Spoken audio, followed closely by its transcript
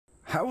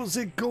How's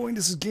it going?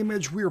 This is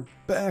GameEdged. We are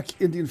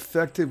back in the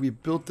infected. We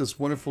built this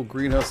wonderful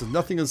greenhouse. There's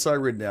nothing inside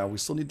right now. We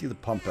still need to do the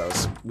pump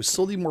house. We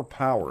still need more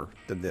power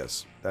than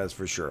this. That is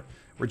for sure.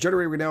 We're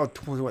generating right now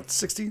at what,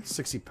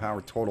 60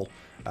 power total.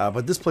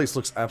 But this place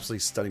looks absolutely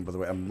stunning, by the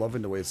way. I'm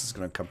loving the way this is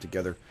going to come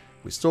together.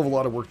 We still have a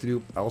lot of work to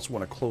do. I also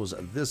want to close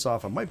this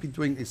off. I might be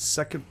doing a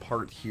second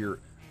part here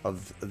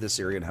of this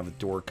area and have a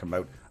door come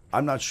out.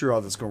 I'm not sure how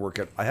this is going to work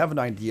out. I have an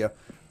idea,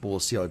 but we'll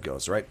see how it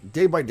goes, right?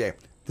 Day by day.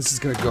 This is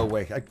going to go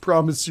away. I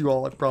promise you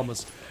all. I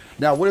promise.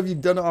 Now, what have you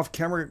done off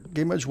camera,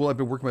 GameEdged? Well, I've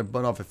been working my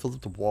butt off. I filled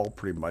up the wall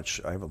pretty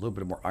much. I have a little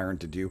bit more iron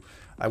to do.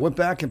 I went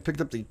back and picked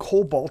up the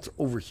cobalt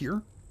over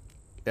here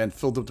and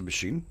filled up the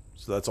machine.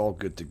 So that's all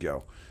good to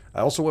go.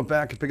 I also went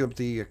back and picked up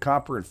the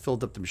copper and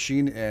filled up the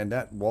machine, and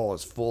that wall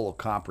is full of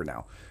copper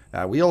now.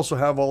 We also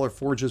have all our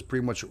forges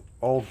pretty much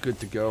all good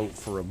to go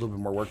for a little bit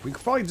more work. We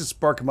could probably just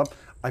spark them up.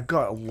 I've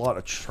got a lot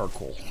of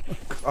charcoal.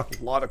 I've got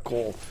a lot of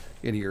coal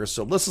in here,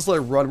 so let's just let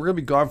it run. We're going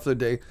to be gone for the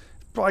day.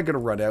 Probably going to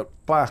run out.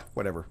 Bah,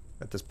 whatever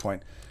at this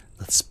point.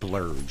 Let's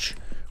splurge.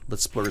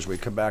 Let's splurge. When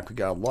we come back, we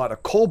got a lot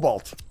of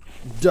cobalt.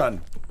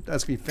 Done.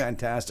 That's going to be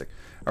fantastic.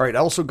 All right, I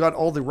also got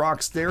all the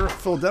rocks there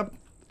filled up.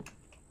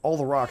 All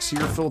the rocks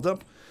here filled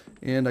up.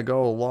 And I got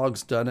all the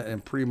logs done,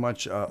 and pretty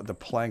much the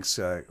planks.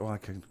 Well, I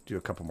can do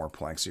a couple more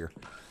planks here.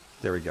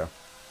 There we go.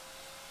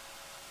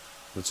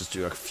 Let's just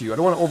do a few. I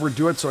don't want to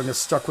overdo it, so I'm going to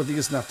stuck with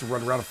these and have to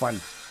run around and find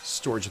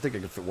storage. I think I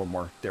can fit one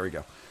more. There we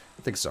go.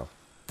 I think so. Is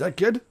that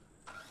good?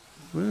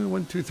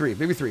 1, 2, 3.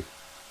 Maybe 3.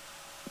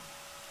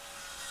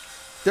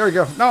 There we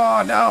go.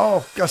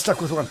 No. Got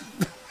stuck with one.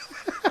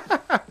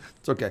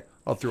 It's okay.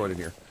 I'll throw it in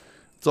here.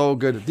 It's all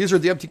good. These are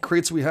the empty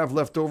crates we have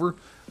left over.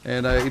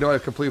 And, you know, I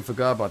completely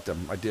forgot about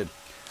them. I did.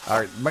 All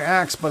right. My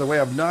axe, by the way,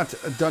 I've not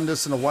done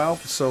this in a while.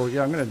 So,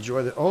 yeah, I'm going to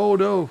enjoy that. Oh,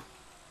 no.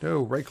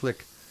 No. Right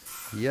click.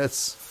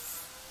 Yes.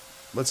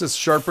 Let's just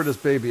sharpen this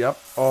baby up.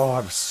 Oh,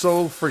 I'm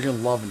so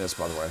freaking loving this,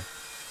 by the way.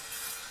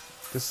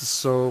 This is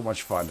so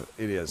much fun.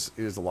 It is.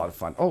 It is a lot of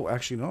fun. Oh,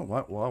 actually, you know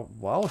what? Well,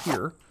 while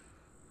here...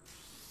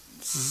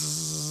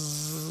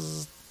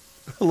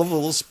 I love the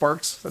little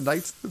sparks at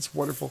night. It's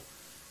wonderful.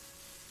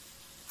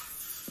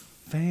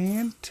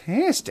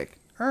 Fantastic.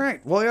 All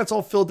right. Well, yeah, it's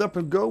all filled up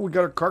and go. We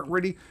got our cart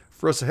ready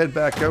for us to head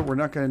back out. We're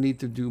not going to need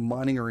to do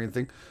mining or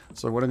anything.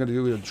 So what I'm going to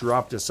do is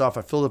drop this off.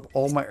 I filled up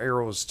all my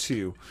arrows,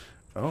 too.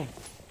 Oh,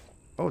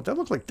 that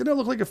looked like... Didn't it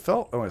look like it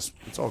fell? Oh, it's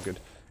all good.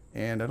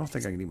 And I don't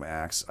think I can need my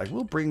axe. I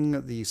will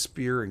bring the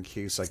spear in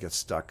case I get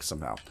stuck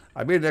somehow.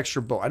 I made an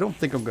extra bow. I don't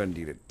think I'm going to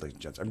need it, ladies and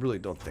gents. I really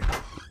don't think.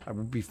 I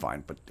would be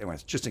fine. But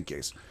anyways, just in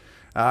case.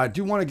 I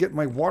do want to get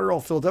my water all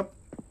filled up.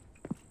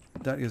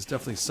 That is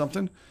definitely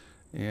something.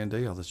 And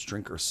yeah, let's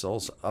drink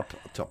ourselves up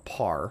to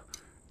par.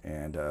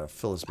 And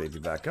fill this baby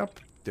back up.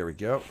 There we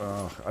go.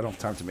 I don't have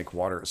time to make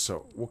water.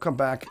 So we'll come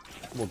back.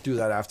 We'll do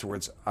that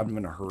afterwards. I'm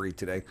in a hurry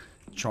today.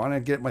 Trying to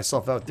get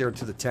myself out there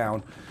to the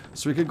town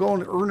so we could go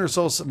and earn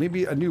ourselves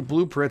maybe a new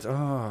blueprint.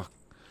 Oh,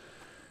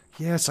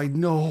 yes, I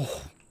know.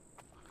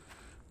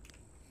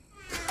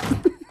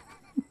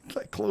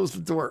 I closed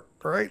the door.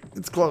 All right,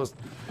 it's closed.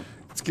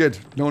 It's good.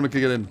 No one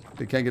can get in.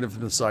 They can't get in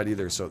from the side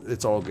either, so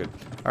it's all good.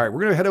 All right,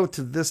 we're going to head out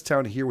to this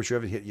town here, which we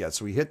haven't hit yet.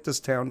 So we hit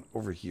this town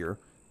over here.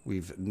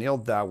 We've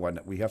nailed that one.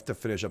 We have to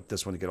finish up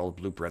this one to get all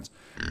the blueprints.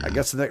 I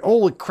guess the next...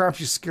 Holy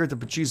crap, you scared the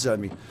bejesus out of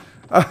me.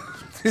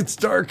 It's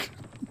dark.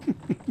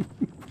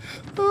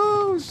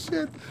 Oh,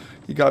 shit.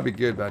 He got me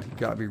good, man. He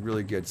got me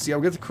really good. See,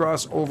 I'll get to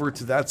cross over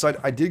to that side.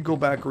 I did go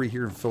back over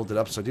here and filled it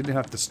up, so I didn't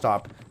have to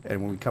stop.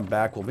 And when we come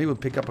back, well, maybe we'll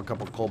pick up a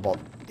couple of cobalt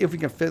if we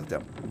can fit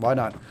them. Why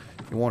not?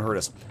 It won't hurt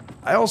us.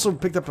 I also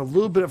picked up a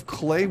little bit of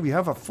clay. We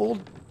have a full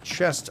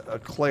chest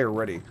of clay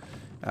already.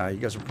 You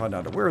guys are probably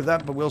not aware of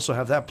that, but we also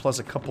have that plus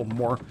a couple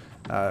more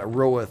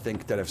row, I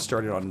think, that I've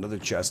started on another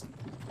chest.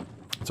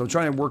 So I'm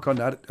trying to work on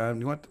that. You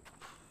know what?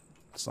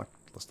 Let's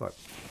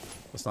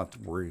not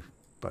worry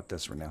about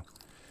this right now.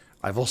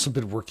 I've also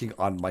been working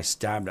on my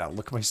stamina.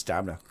 Look at my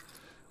stamina.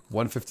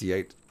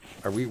 158.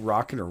 Are we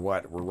rocking or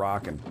what? We're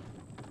rocking.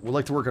 We'd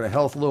like to work on our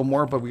health a little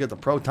more, but we got the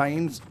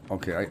proteins.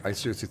 Okay, I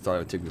seriously thought it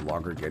would take me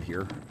longer to get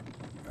here.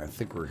 I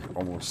think we're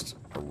almost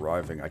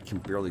arriving. I can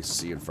barely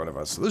see in front of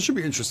us. So this should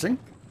be interesting.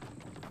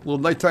 A little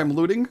nighttime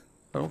looting.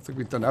 I don't think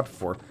we've done that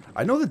before.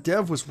 I know the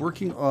dev was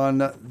working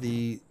on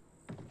the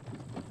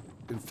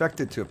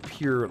infected to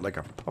appear like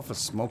a puff of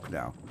smoke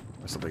now.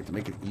 Or something to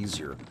make it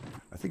easier.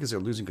 I think as they're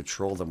losing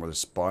control of them where they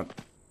spawn.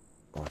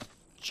 Oh,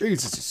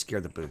 Jesus, he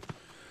scared the boo.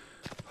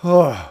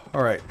 Oh,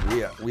 alright.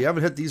 We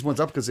haven't hit these ones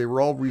up because they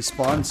were all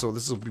respawned, so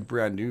this will be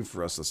brand new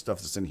for us, the stuff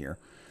that's in here.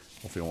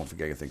 Hopefully I won't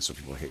forget anything so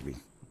people hate me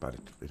about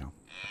it, you know.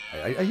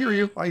 I hear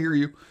you. I hear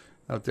you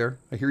out there.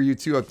 I hear you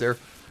too out there.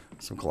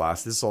 Some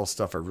glass. This is all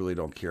stuff I really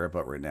don't care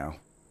about right now.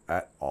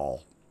 At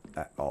all.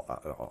 At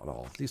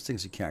all. These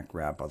things you can't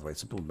grab, by the way.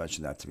 Some people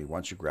mentioned that to me. Why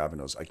don't you grab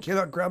those? I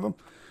cannot grab them.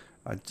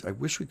 I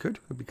wish we could.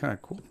 It would be kind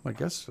of cool, I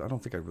guess. I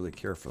don't think I really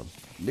care for them.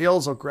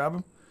 Nails, I'll grab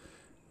them.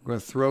 We're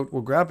going to throw it.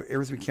 We'll grab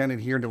everything we can in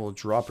here, and then we'll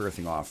drop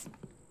everything off.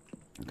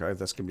 Okay,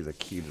 that's going to be the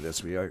key to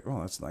this.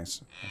 Oh, that's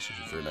nice.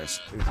 That's very nice.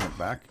 Anything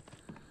back?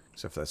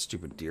 Except for that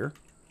stupid deer.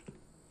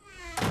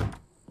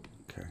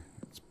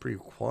 pretty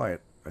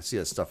quiet. I see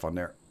that stuff on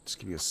there. Just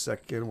give me a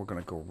second. We're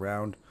going to go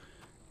round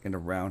and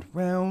around.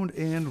 Round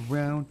and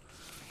round.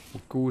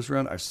 What goes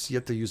around? I've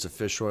yet to use the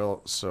fish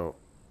oil. So,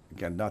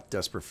 again, not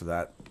desperate for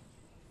that.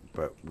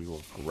 But we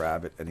will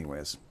grab it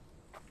anyways.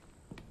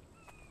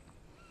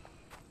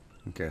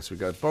 Okay, so we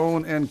got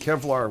bone and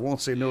Kevlar.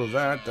 Won't say no to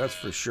that. That's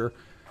for sure.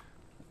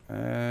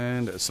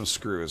 And some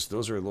screws.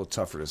 Those are a little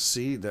tougher to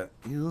see. That,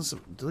 you know,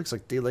 it looks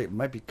like daylight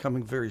might be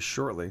coming very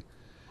shortly.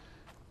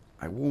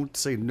 I won't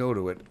say no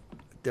to it.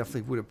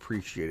 Definitely would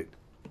appreciate it.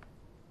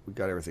 We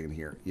got everything in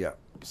here. Yeah.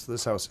 So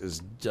this house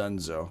is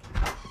donezo.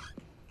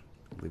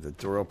 Leave the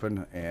door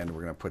open, and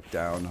we're going to put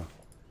down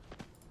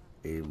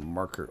a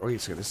marker. Oh,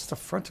 this is the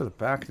front or the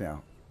back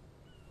now.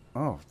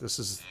 Oh, this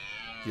is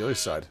the other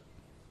side.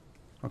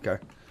 Okay.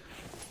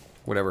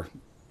 Whatever.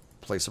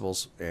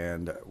 Placeables,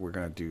 and we're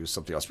going to do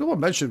something else. People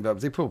mentioned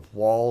they put up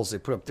walls, they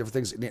put up different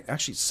things. And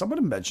actually,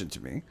 someone mentioned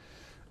to me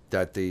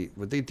that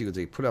what they do,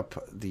 they put up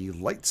the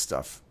light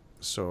stuff.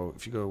 So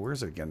if you go, where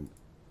is it again?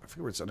 I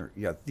forget where it's under.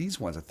 Yeah, these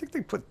ones. I think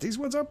they put these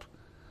ones up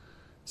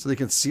so they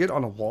can see it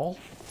on a wall.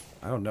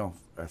 I don't know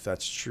if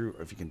that's true,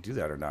 if you can do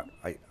that or not.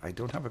 I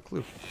don't have a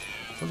clue.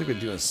 I don't think we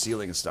can do on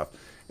ceiling and stuff.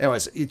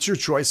 Anyways, it's your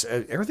choice.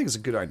 Everything is a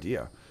good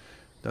idea.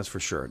 That's for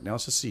sure. Now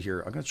let's just see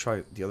here. I'm going to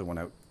try the other one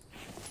out.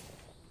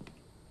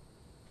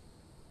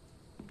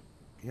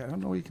 Yeah, I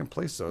don't know where you can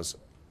place those.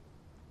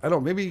 I don't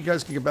know. Maybe you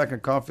guys can get back in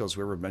Caulfield's,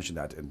 whoever mentioned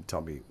that, and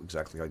tell me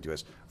exactly how to do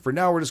this. For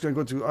now, we're just going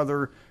to go to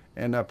other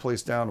and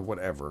place down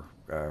whatever.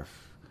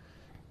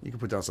 You can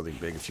put down something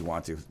big if you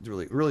want to.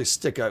 Really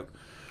stick out.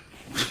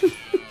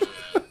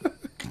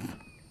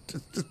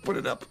 just put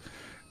it up.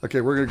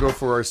 Okay, we're going to go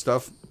for our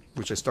stuff,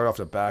 which I start off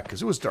the back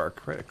because it was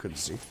dark, right? I couldn't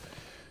see.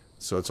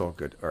 So it's all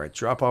good. All right,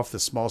 drop off the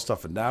small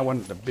stuff in that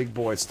one. The big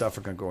boy stuff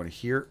are going to go in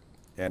here.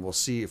 And we'll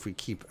see if we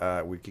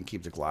can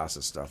keep the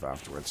glasses stuff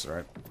afterwards, all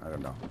right? I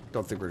don't know.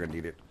 Don't think we're going to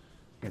need it.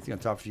 Anything on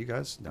top for you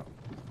guys? No.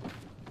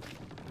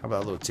 How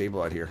about a little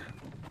table out here?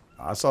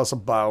 I saw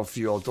some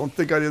biofuel. Don't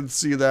think I didn't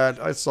see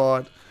that. I saw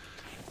it.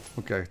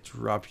 Okay,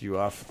 drop you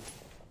off.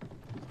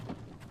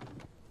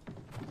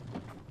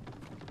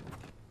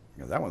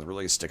 Yeah, that one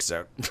really sticks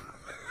out.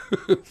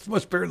 It's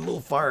much better than a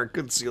little fire.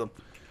 Couldn't see them.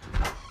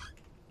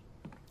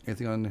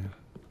 Anything on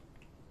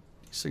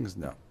these things?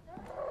 No.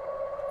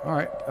 All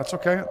right, that's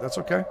okay. That's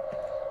okay.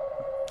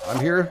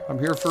 I'm here. I'm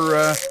here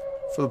for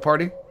the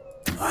party.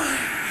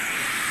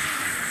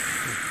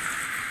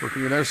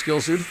 Working in our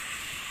skills, dude.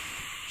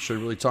 Should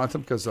really taunt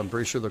them because I'm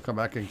pretty sure they'll come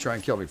back and try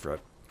and kill me for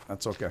it.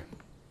 That's okay.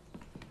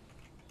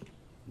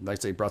 Nice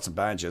that you brought some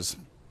bandages.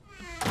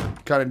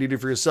 Kind of needed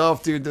for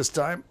yourself, dude, this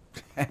time.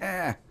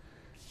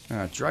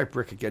 Dry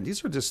brick again.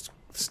 These are just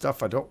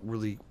stuff I don't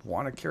really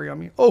want to carry on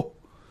me. Oh!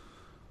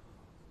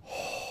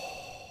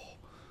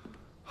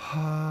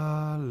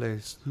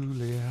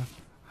 Hallelujah.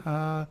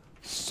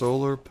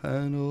 Solar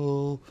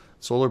panel.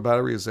 Solar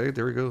battery is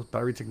there we go.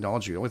 Battery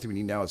technology. The only thing we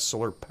need now is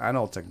solar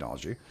panel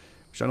technology,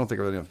 which I don't think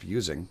I'm going to be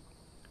using.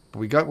 But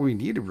we got what we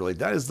needed, really.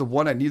 That is the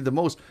one I needed the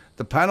most.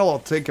 The panel, I'll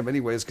take them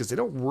anyways, because they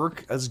don't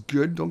work as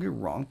good. Don't get me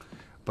wrong.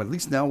 But at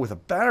least now with a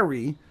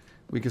battery,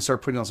 we can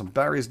start putting on some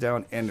batteries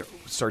down and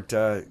start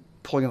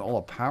pulling in all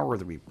the power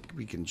that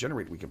we can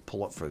generate. We can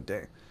pull up for the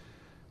day.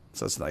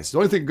 So that's nice. The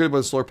only thing good about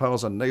the solar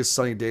panels on a nice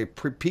sunny day,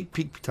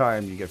 peak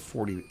time, you get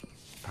 40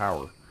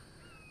 power.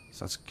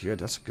 So that's good.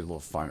 That's a good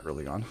little find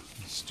early on.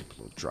 Stupid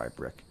little dry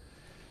brick.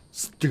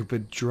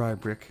 Stupid dry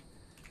brick.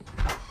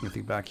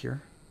 Anything back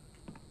here?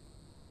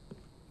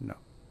 No.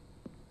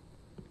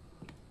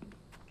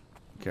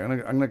 Okay, I'm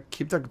gonna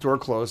keep that door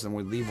closed, and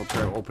when we leave, we'll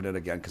try to open it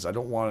again because I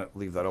don't want to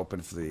leave that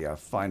open for the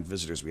fine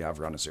visitors we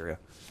have around this area.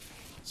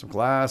 Some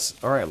glass.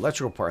 All right,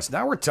 electrical parts.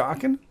 Now we're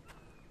talking.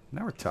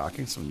 Now we're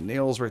talking. Some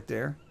nails right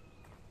there.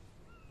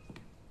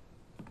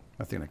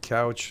 Nothing on a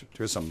couch.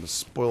 There's some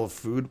spoiled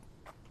food.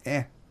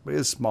 But it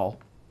is small.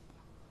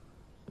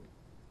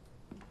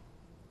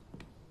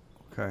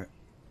 Okay.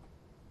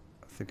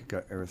 I think I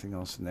got everything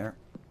else in there.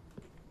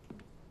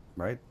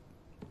 Right?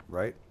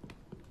 Right?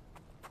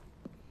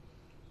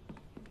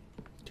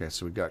 Okay,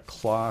 so we got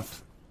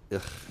cloth.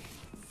 Ugh.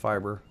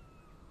 Fiber.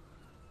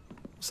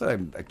 So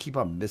I keep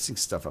on missing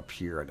stuff up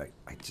here, and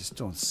I just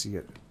don't see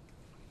it.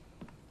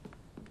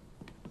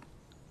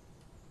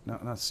 No,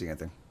 I'm not seeing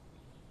anything.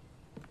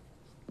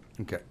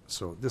 Okay,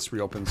 so this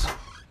reopens.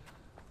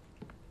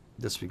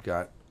 This we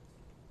got.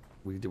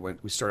 We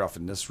start off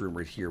in this room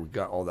right here. We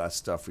got all that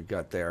stuff we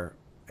got there,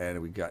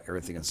 and we got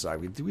everything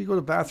inside. Did we go to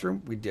the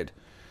bathroom? We did.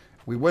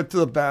 We went to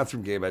the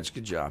bathroom, GameEdged.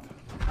 Good job.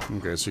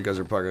 Okay, so you guys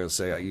are probably going to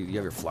say you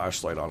have your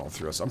flashlight on all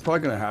through us. I'm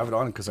probably going to have it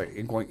on because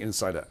I'm going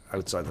inside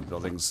outside the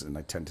buildings, and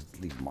I tend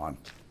to leave them on.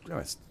 No,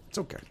 it's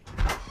okay.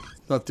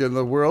 It's not the end of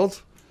the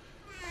world.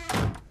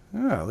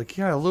 Yeah, like,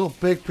 yeah, a little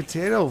baked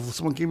potato.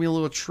 Someone gave me a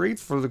little treat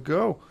for the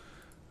go.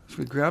 Should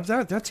we grab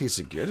that? That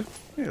tasted good.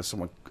 Yeah,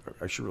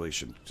 I really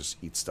should just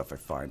eat stuff I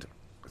find.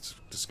 It's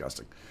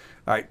disgusting.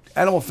 All right,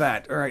 animal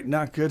fat. All right,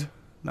 not good.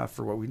 Not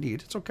for what we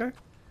need. It's okay.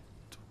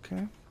 It's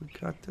okay. We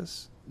got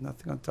this.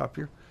 Nothing on top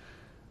here.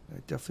 I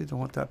definitely don't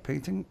want that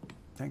painting.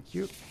 Thank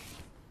you.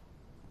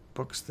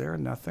 Books there,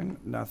 nothing,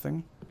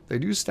 nothing. They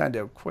do stand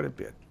out quite a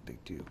bit. They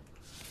do.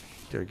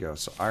 There you go.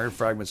 So iron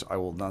fragments, I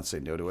will not say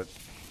no to it.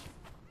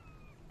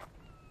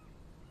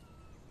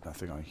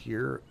 Nothing on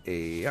here.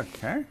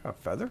 Okay, a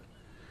feather.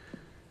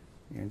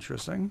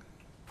 Interesting.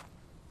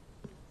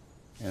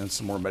 And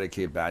some more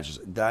Medicaid badges.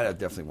 That I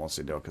definitely won't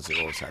say no because they're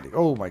always handy.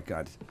 Oh my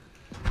god.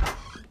 You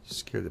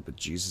scared the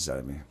bejesus out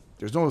of me.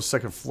 There's no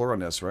second floor on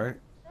this, right?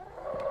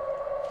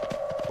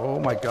 Oh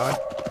my god.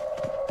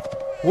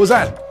 What was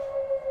that?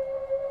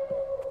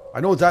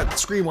 I know what that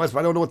scream was, but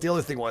I don't know what the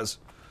other thing was.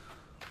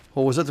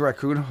 Oh, was that the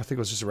raccoon? I think it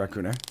was just a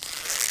raccoon, eh?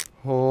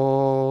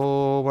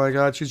 Oh my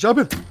god, she's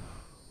jumping.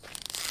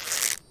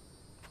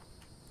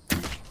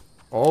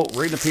 Oh,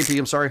 right in the pee-pee,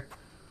 I'm sorry.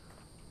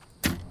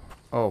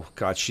 Oh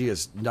god, she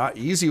is not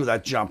easy with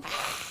that jump.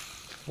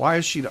 Why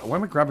is she not, what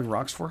am I grabbing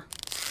rocks for?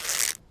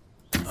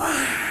 Well,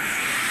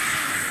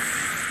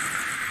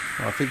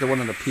 I think the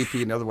one in the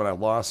pee-pee and the other one I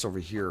lost over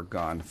here are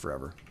gone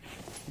forever.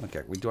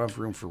 Okay, we do have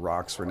room for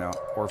rocks for now,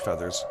 or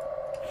feathers.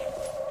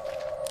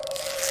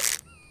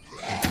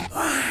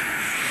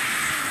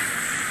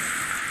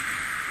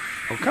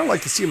 I would kind of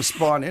like to see them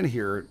spawn in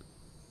here.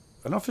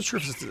 I'm not for sure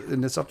if it's in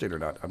this update or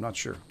not. I'm not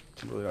sure.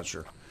 I'm really not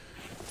sure.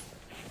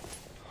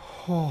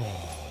 Oh.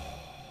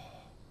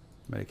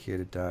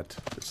 Medicated that.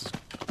 This is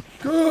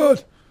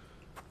good.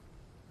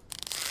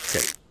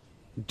 Okay.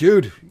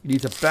 Dude, you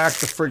need to back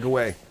the frig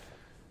away.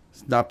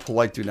 It's not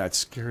polite doing that.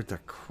 Scared the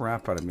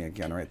crap out of me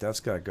again. All right, that's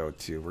got to go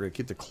too. We're going to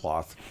keep the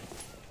cloth.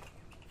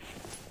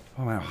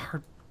 Oh, my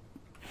heart.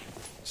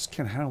 Just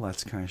can't handle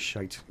that kind of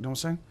shite. You know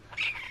what I'm saying?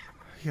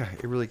 Yeah,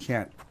 it really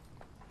can't.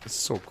 It's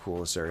so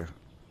cool, this area.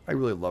 I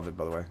really love it,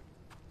 by the way.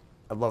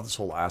 I love this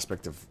whole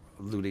aspect of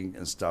looting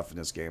and stuff in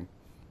this game.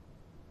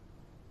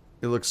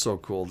 It looks so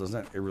cool,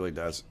 doesn't it? It really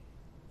does.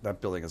 That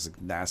building is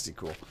nasty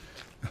cool.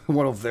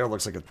 One over there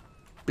looks like a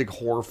big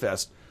horror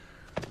fest.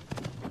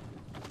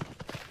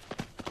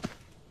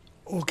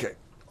 Okay.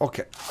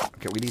 Okay.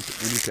 Okay, we need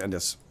to end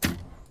this.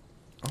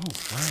 Oh,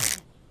 wow.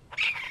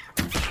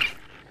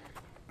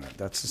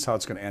 That's just how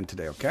it's going to end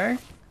today, okay?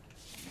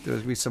 There's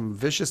going to be some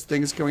vicious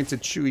things going to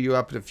chew you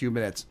up in a few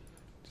minutes.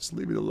 Just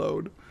leave it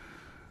alone.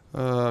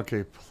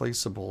 Okay,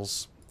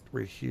 placeables.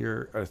 Right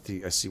here. I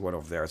see one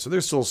over there. So they're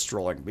still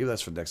strolling. Maybe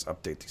that's for the next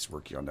update. He's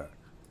working on that.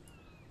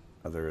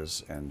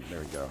 Others, and there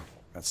we go.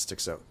 That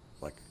sticks out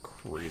like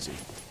crazy.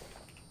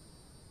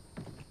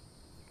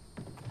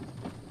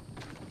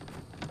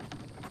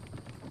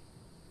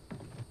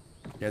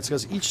 Yeah, it's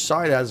because each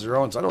side has their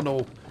own. So I don't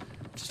know.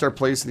 To start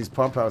placing these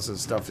pump houses and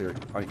stuff here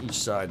on each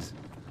side.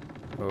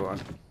 Oh,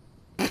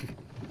 did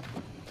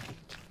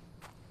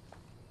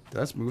I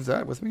just move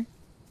that with me?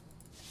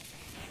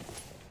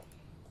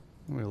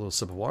 A little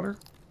sip of water.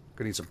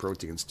 Gonna need some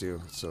proteins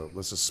too, so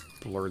let's just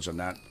splurge on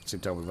that. Same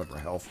time we move up our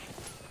health.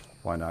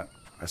 Why not?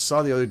 I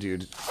saw the other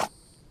dude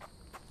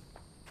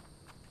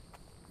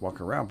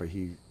walking around, but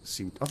he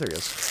seemed. Oh, there he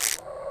is.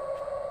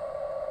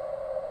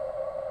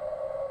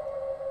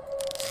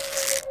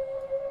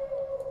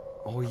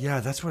 Oh yeah,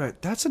 that's what I.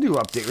 That's a new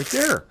update right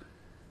there.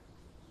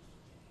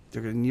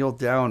 They're gonna kneel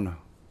down,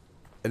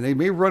 and they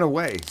may run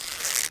away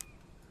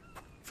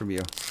from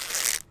you.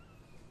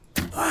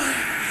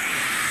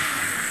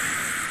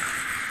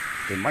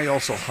 They might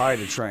also hide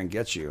and try and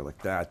get you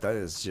like that. That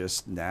is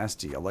just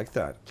nasty. I like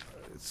that.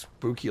 It's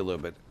spooky a little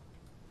bit.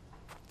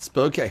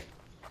 Spooky.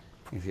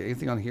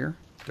 Anything on here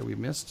that we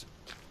missed?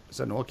 Is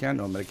that an oil can?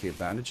 No Medicaid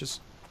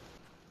bandages.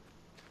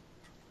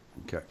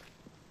 Okay.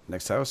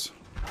 Next house.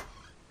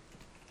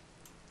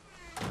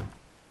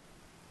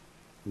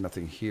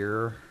 Nothing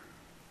here.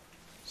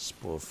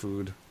 Spoiled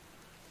food.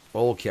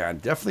 Oil can.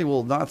 Definitely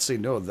will not say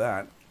no to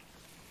that.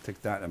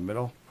 Take that in the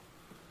middle.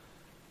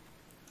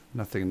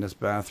 Nothing in this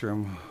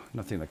bathroom.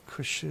 Nothing in the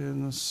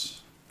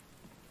cushions.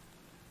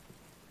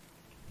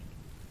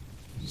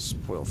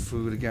 Spoiled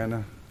food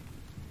again.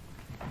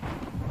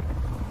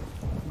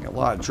 Got a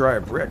lot of dry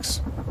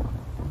bricks.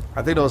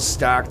 I think those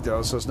stacked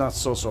though, so it's not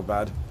so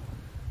bad.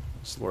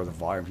 Just lower the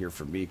volume here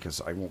for me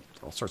because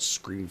I'll start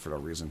screaming for no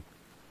reason.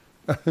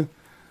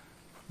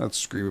 Not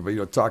screaming,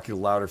 but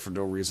talking louder for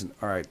no reason.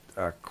 Alright,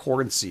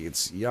 corn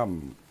seeds.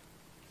 Yum.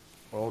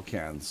 Oil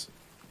cans.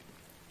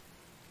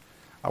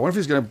 I wonder if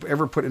he's going to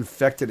ever put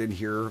infected in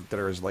here that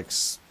are like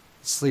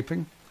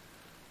sleeping.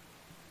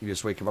 You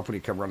just wake him up when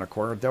you come around the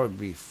corner. That would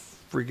be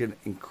freaking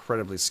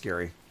incredibly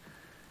scary.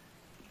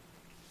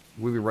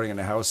 We'd be running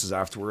into houses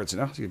afterwards,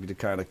 you'd be to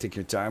kind of like take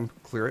your time,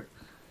 clear it.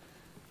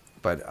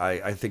 But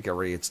I think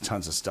already it's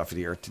tons of stuff in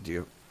here to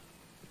do.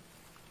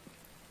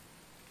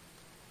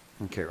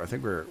 Okay, I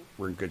think we're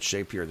in good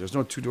shape here. There's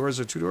no two doors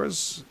or two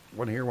doors.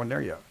 One here, one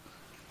there, yeah.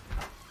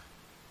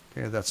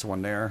 Okay, that's the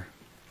one there.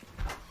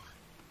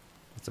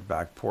 It's a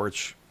back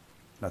porch.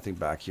 Nothing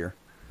back here.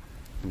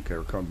 Okay,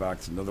 we're coming back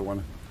to another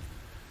one.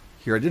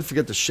 Here, I did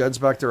forget the sheds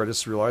back there. I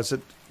just realized it.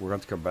 We're going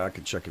to have to come back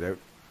and check it out.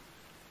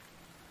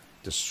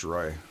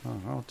 Destroy. Oh,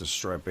 I'll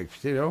destroy a baked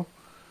potato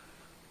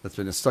that's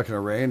been stuck in the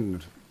rain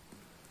and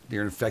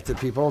near infected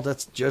people.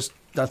 That's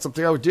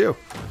something I would do.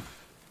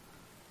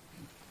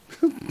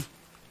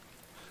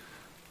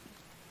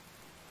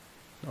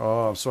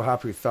 I'm so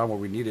happy we found what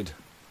we needed.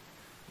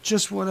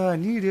 Just what I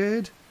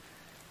needed.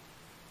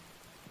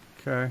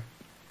 Okay.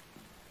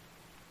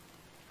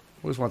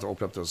 Always want to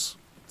open up those.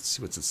 Let's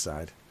see what's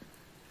inside.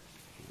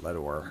 Lead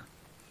ore.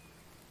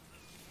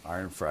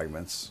 Iron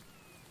fragments.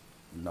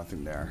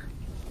 Nothing there.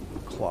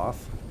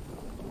 Cloth.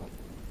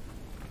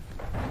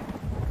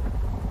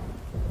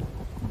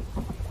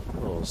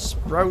 Little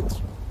sprout.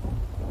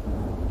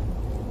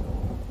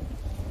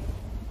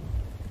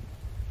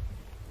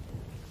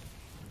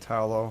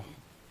 Tallow.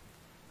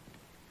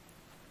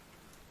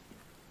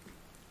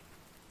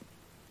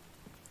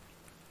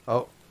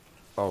 Oh.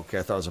 Okay,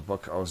 I thought it was a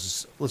book. I was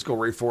just, let's go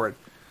right for it.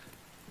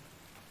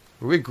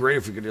 It would be great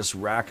if we could just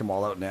rack them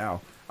all out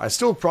now. I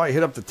still probably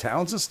hit up the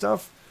towns and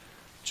stuff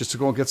just to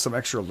go and get some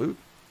extra loot.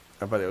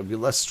 But it would be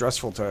less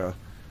stressful to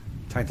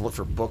trying to look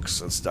for books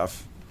and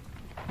stuff.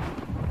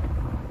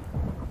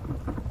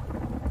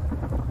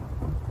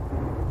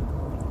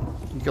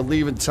 You can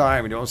leave in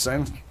time, you know what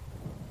I'm saying?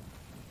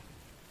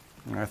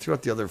 I threw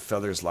out the other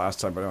feathers last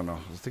time, but I don't know.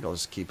 I think I'll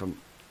just keep them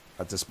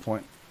at this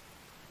point.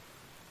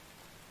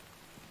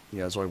 Yeah,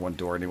 there's only one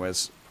door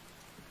anyways.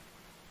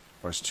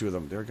 Or there's two of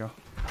them. There we go.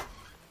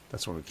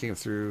 That's when we came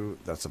through.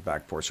 That's the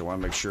back porch. I want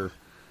to make sure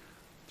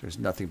there's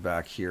nothing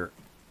back here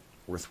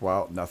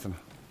worthwhile. Nothing.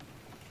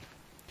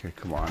 Okay,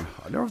 come on.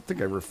 I never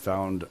think I ever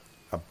found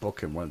a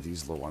book in one of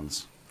these little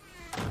ones.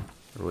 I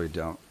really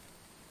don't.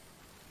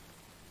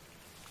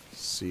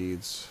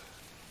 Seeds.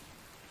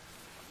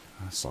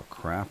 That's all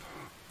crap.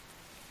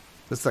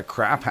 This is the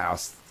crap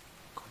house.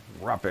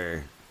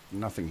 Crappy.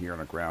 Nothing here on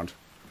the ground.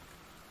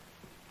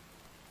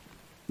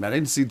 Man, I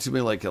didn't see too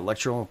many like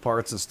electrical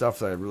parts and stuff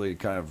that I really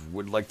kind of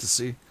would like to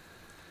see.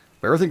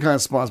 But everything kind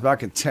of spawns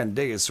back in 10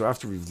 days, so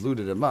after we've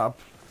looted them up,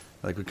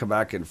 like we come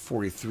back in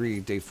 43,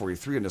 day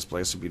 43 in this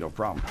place, would be no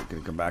problem. We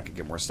can come back and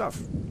get more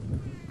stuff.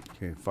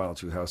 Okay, final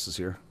two houses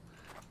here.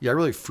 Yeah, I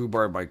really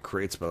foobarred my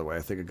crates, by the way.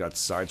 I think I got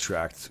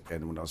sidetracked,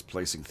 and when I was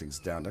placing things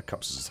down, that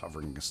cups is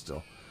hovering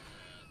still.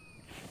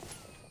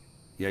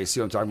 Yeah, you see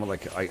what I'm talking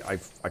about? Like,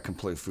 I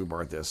completely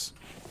foobarred this.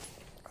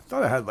 I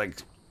thought I had, like,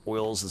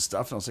 oils and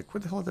stuff, and I was like,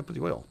 where the hell did I put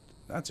the oil?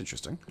 That's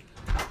interesting.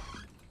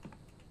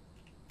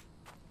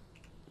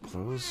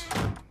 Close.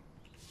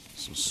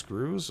 Some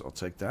screws. I'll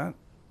take that.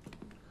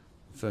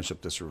 Finish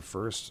up this room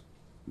first.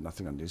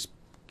 Nothing on these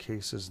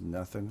cases.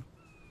 Nothing.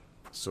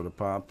 Soda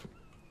pop.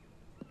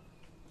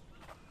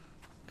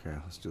 Okay,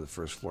 let's do the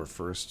first floor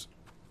first.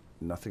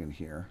 Nothing in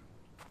here.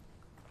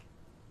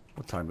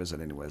 What time is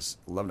it anyways?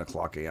 11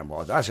 o'clock a.m.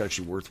 Well, that's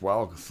actually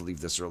worthwhile to leave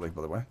this early,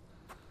 by the way.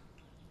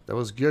 That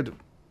was good.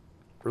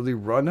 Early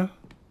run.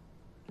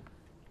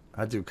 I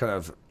had to kind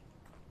of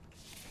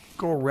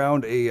go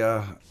around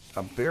a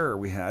bear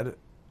we had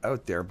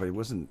out there, but it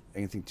wasn't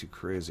anything too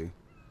crazy.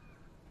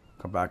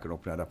 Come back and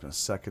open that up in a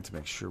second to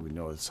make sure we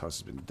know this house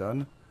has been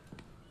done.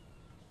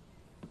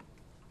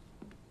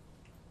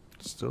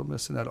 Still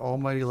missing that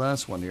almighty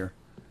last one here.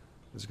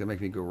 This is going to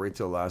make me go right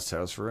to the last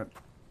house for it.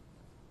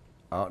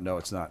 Oh, no,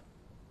 it's not.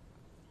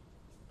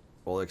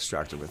 Oil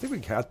extractor. I think we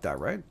got that,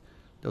 right?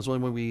 That was the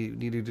only one we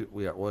needed.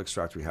 Oil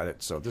extractor, we had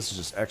it. So this is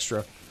just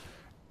extra.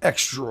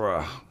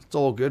 Extra. It's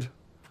all good.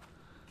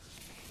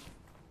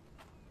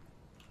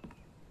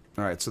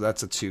 Alright, so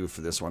that's a 2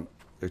 for this one.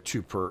 They're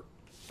 2 per.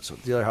 So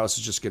the other house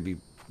is just going to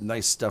be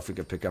nice stuff we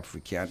can pick up if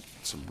we can.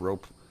 Some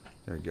rope.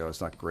 There you go.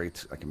 It's not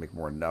great. I can make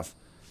more than enough.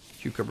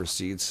 Cucumber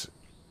seeds.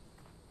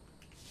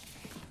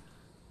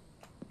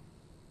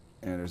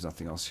 And there's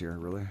nothing else here,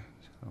 really.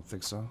 I don't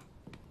think so.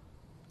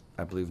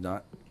 I believe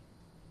not.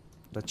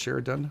 That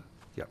chair done?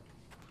 Yep.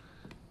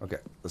 Okay,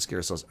 let's get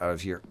ourselves out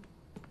of here.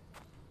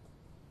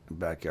 And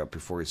back up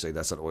before we say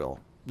that's not oil.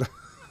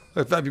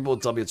 I've had people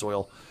tell me it's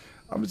oil.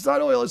 It's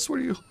not oil, I swear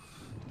to you.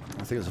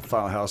 I think it's a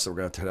final house that we're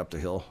going to head up the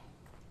hill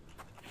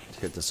to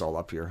hit this all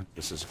up here.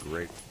 This is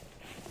great.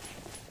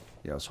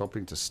 Yeah, I was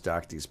hoping to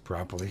stack these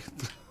properly.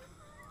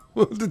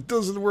 It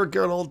doesn't work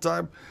out all the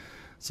time.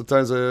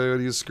 Sometimes I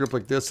use a script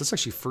like this. That's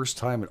actually first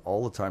time in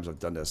all the times I've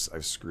done this,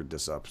 I've screwed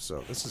this up.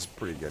 So this is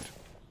pretty good.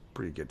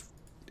 Pretty good.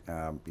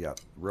 Yeah,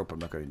 rope I'm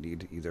not going to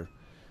need either.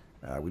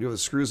 We do have the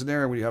screws in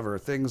there, and we have our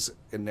things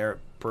in there.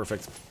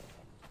 Perfect.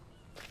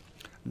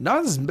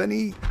 Not as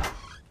many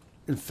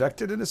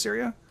infected in this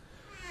area.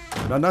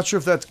 I'm not sure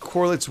if that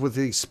correlates with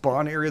the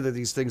spawn area that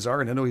these things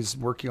are, and I know he's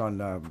working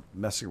on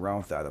messing around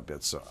with that a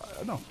bit. So I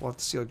don't know. We'll have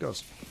to see how it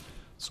goes.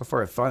 So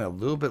far, I find a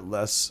little bit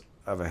less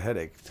of a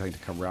headache trying to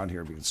come around here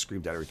and being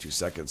screamed at every 2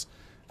 seconds.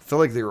 I feel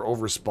like they were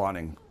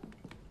over-spawning.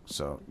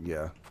 So,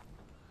 yeah.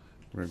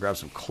 We're going to grab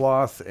some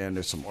cloth, and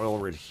there's some oil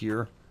right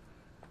here.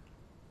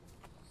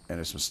 And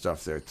there's some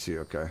stuff there, too.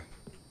 Okay.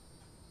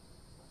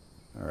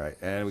 Alright,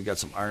 and we got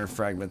some iron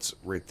fragments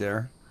right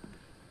there.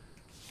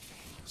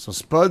 Some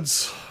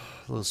spuds.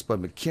 A little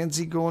Spud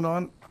McKenzie going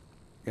on.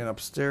 And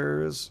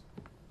upstairs,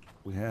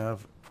 we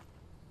have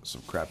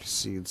some crappy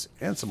seeds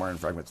and some iron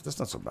fragments. That's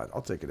not so bad.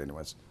 I'll take it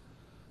anyways.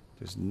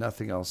 There's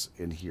nothing else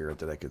in here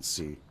that I can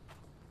see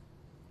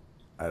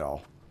at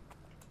all.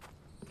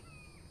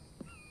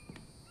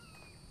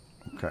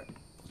 Okay.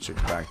 Check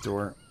the back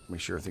door.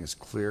 Make sure everything's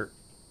clear.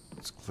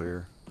 It's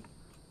clear.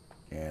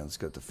 And let's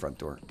go to the front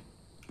door.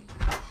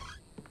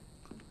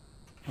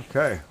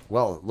 Okay.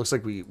 Well, it looks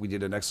like we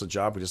did an excellent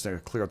job. We just need to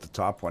clear out the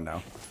top one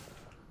now.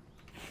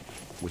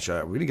 Which,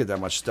 we didn't get that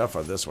much stuff out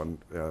of this one.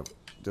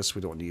 This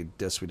we don't need.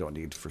 This we don't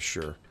need for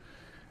sure.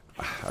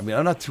 I mean,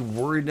 I'm not too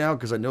worried now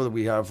because I know that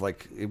we have,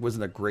 like, it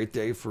wasn't a great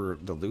day for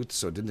the loot,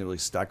 so it didn't really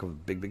stack up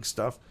with big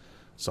stuff.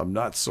 So I'm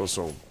not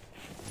so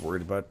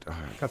worried about. I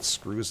got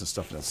screws and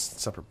stuff in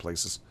separate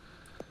places.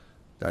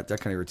 That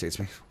kind of irritates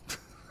me.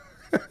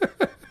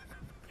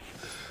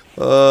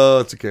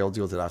 It's okay. I'll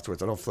deal with it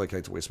afterwards. I don't feel like I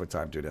have to waste my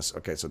time doing this.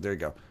 Okay, so there you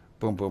go.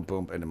 Boom, boom,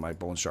 boom. And then my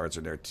bone shards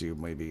are there too,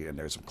 maybe. And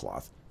there's some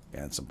cloth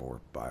and some more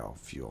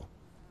biofuel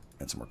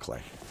and some more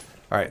clay.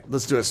 All right,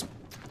 let's do this.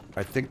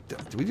 I think.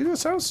 Did we do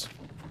this house?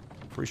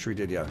 Pretty sure we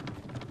did, yeah.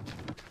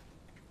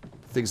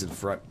 Things in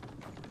front.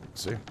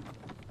 See?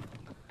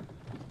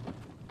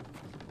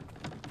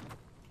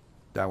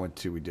 That one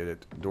too, we did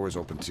it. Doors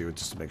open too,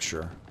 just to make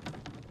sure.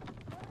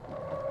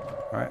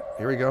 Alright,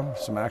 here we go.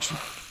 Some action.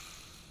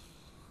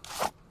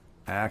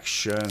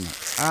 Action.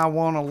 I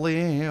want to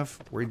live.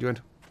 What are you doing?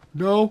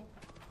 No.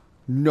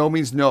 No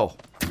means no.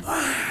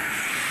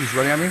 He's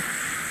running at me.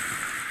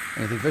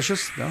 Anything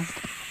vicious? No.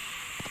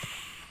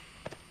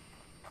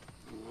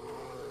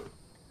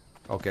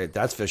 Okay,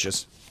 that's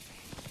vicious.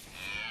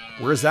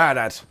 Where's that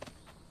at?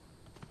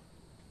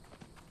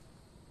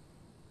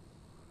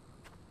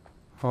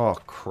 Oh,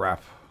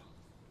 crap.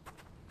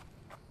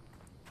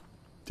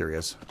 There he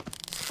is.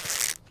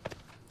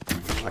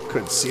 I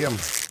couldn't see him.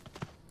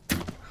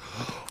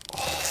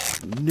 Oh,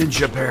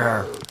 ninja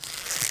bear.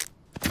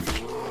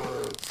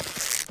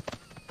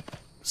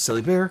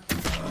 Silly bear.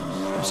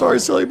 I'm sorry,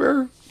 silly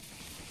bear.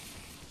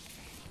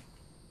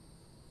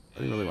 I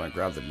didn't really want to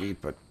grab the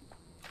meat, but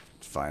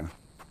it's fine.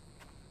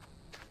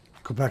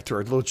 Go back to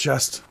our little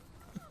chest.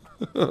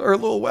 Our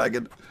little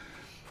wagon.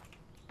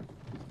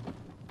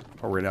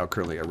 Oh, we're now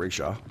currently a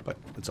rickshaw, but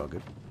it's all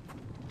good.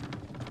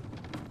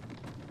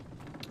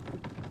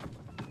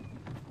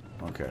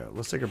 Okay,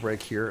 let's take a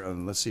break here,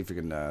 and let's see if we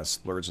can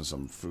splurge on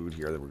some food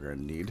here that we're going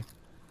to need.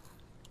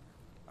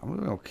 I'm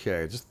doing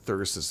okay. Just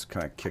thirst is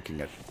kind of kicking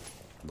it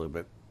a little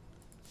bit.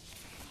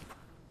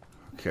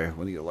 Okay,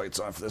 we'll need the lights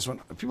on for this one.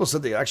 People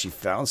said they actually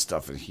found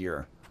stuff in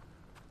here.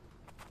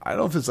 I don't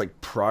know if it's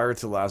like prior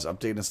to the last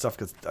update and stuff,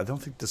 because I don't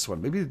think this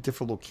one. Maybe the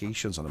different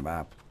locations on the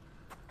map.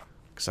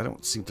 Because I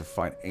don't seem to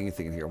find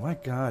anything in here. Oh my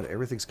god,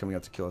 everything's coming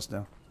out to kill us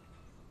now.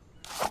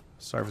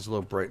 Sorry if it's a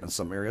little bright in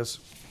some areas.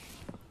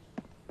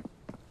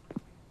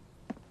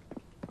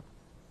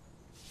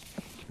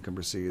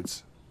 Cucumber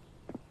seeds.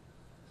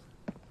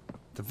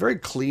 It's a very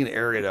clean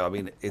area though. I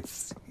mean,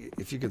 it's,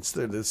 if you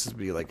consider this would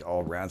be like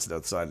all rancid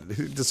outside.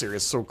 This area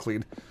is so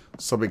clean.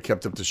 Somebody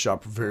kept up the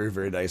shop very,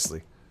 very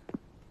nicely.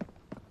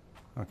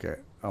 Okay,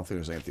 I don't think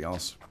there's anything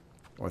else.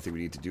 The only thing we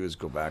need to do is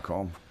go back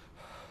home.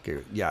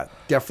 Okay, yeah,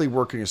 definitely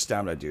working your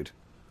stamina, dude.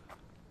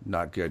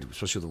 Not good,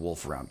 especially with the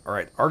wolf around. All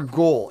right, our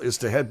goal is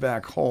to head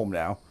back home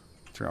now.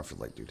 Turn off the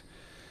light, dude.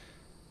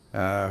 We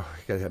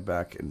gotta head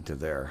back into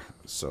there.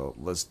 So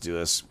let's do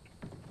this.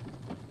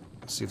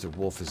 See if the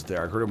wolf is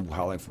there. I heard him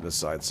howling from this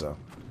side, so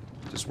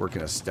just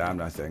working a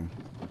stamina thing.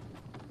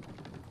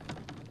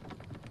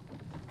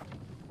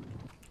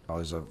 Oh,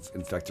 there's an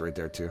infected right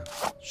there too.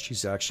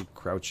 She's actually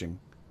crouching.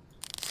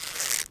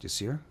 Do you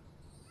see her?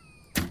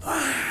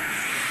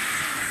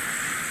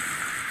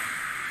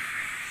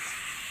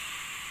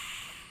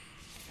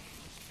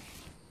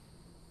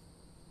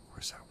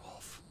 Where's that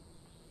wolf?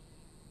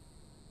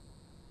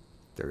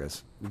 There he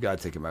is. We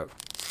gotta take him out.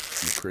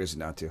 I'm crazy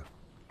not to.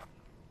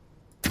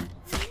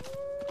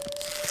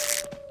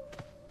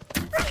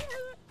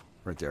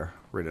 Right there.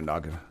 Right in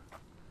noggin.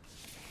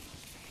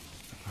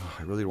 Oh,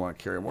 I really want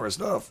to carry more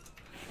stuff.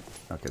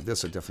 Okay,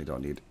 this I definitely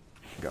don't need.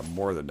 I got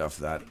more than enough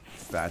of that.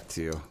 Fat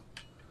too.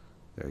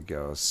 There you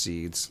go.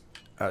 Seeds.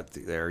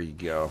 There you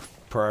go.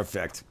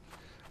 Perfect.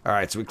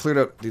 Alright, so we cleared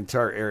up the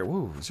entire area.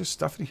 Whoa, is there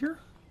stuff in here?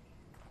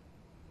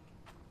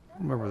 I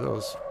don't remember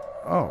those.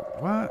 Oh,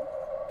 what?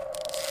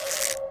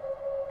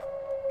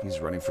 He's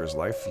running for his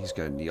life. He's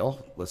gonna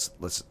kneel.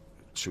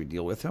 Should we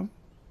kneel with him?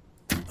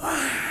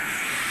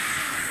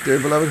 Dear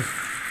beloved,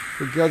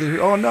 we're gathered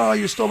here. Oh no,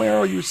 you stole my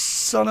arrow, you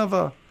son of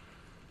a...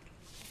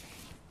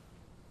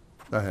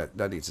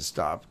 That needs to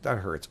stop. That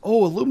hurts.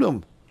 Oh,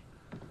 aluminum.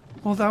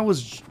 Well, that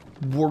was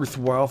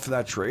worthwhile for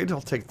that trade.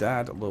 I'll take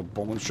that. A little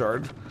bone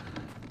shard.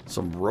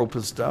 Some rope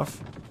and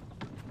stuff.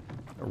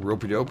 A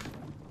ropey dope.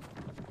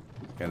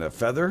 And a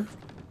feather.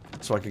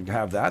 So I can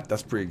have that.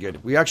 That's pretty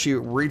good. We actually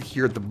right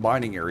here at the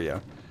mining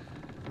area.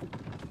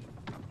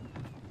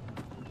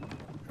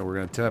 And we're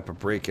going to tap a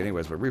break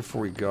anyways. But right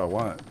before we go, I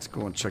want to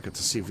go and check it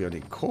to see if we have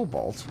any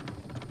cobalt.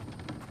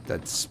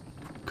 That's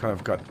kind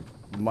of got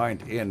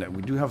mined in.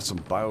 We do have some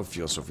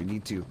biofuel, so if we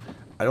need to...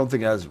 I don't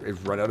think it's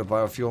run out of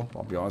biofuel,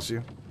 I'll be honest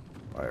with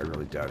you. I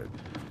really doubt it.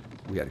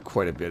 We had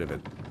quite a bit of it.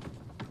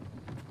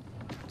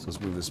 So let's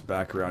move this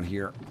back around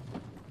here.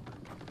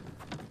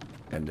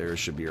 And there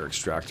should be our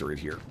extractor right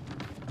here.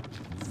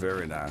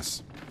 Very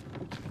nice.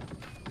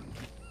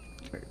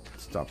 Okay,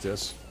 stop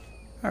this.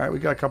 Alright, we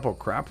got a couple of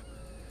crap.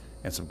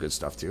 And some good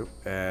stuff, too.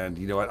 And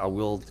you know what? I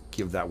will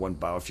give that one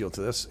biofuel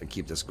to this and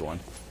keep this going.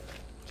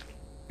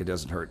 It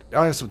doesn't hurt.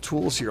 I have some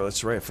tools here.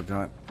 That's right. I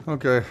forgot.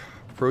 Okay.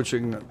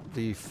 Approaching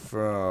the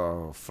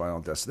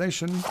final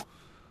destination.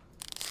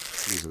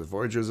 These are the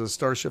voyages of the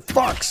starship.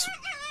 Fox!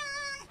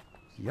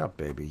 Yeah,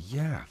 baby.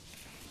 Yeah.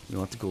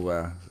 We'll have to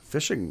go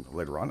fishing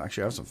later on.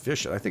 Actually, I have some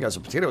fish. I think I have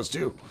some potatoes,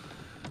 too.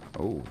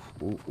 Oh,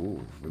 ooh,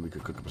 ooh. Maybe we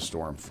could cook up a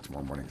storm for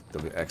tomorrow morning.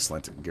 That'll be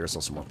excellent. Get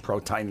ourselves some more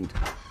protein,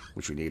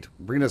 which we need.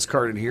 Bring this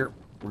cart in here.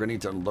 We're going to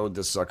need to unload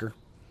this sucker.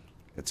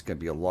 It's going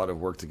to be a lot of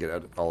work to get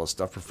out all this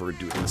stuff. Prefer to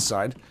do it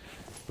inside.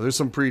 But there's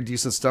some pretty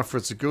decent stuff for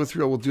us to go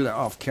through. I will do that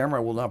off camera.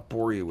 I will not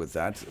bore you with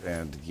that.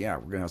 And yeah,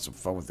 we're going to have some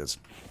fun with this.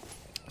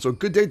 So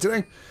good day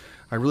today.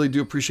 I really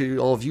do appreciate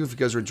all of you. If you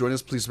guys are enjoying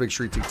this, please make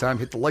sure you take time.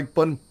 Hit the like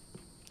button.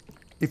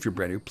 If you're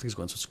brand new, please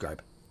go and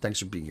subscribe. Thanks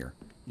for being here.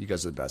 You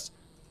guys are the best.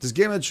 This is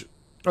GameEdged.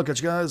 I'll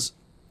catch you guys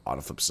on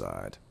the flip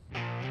side.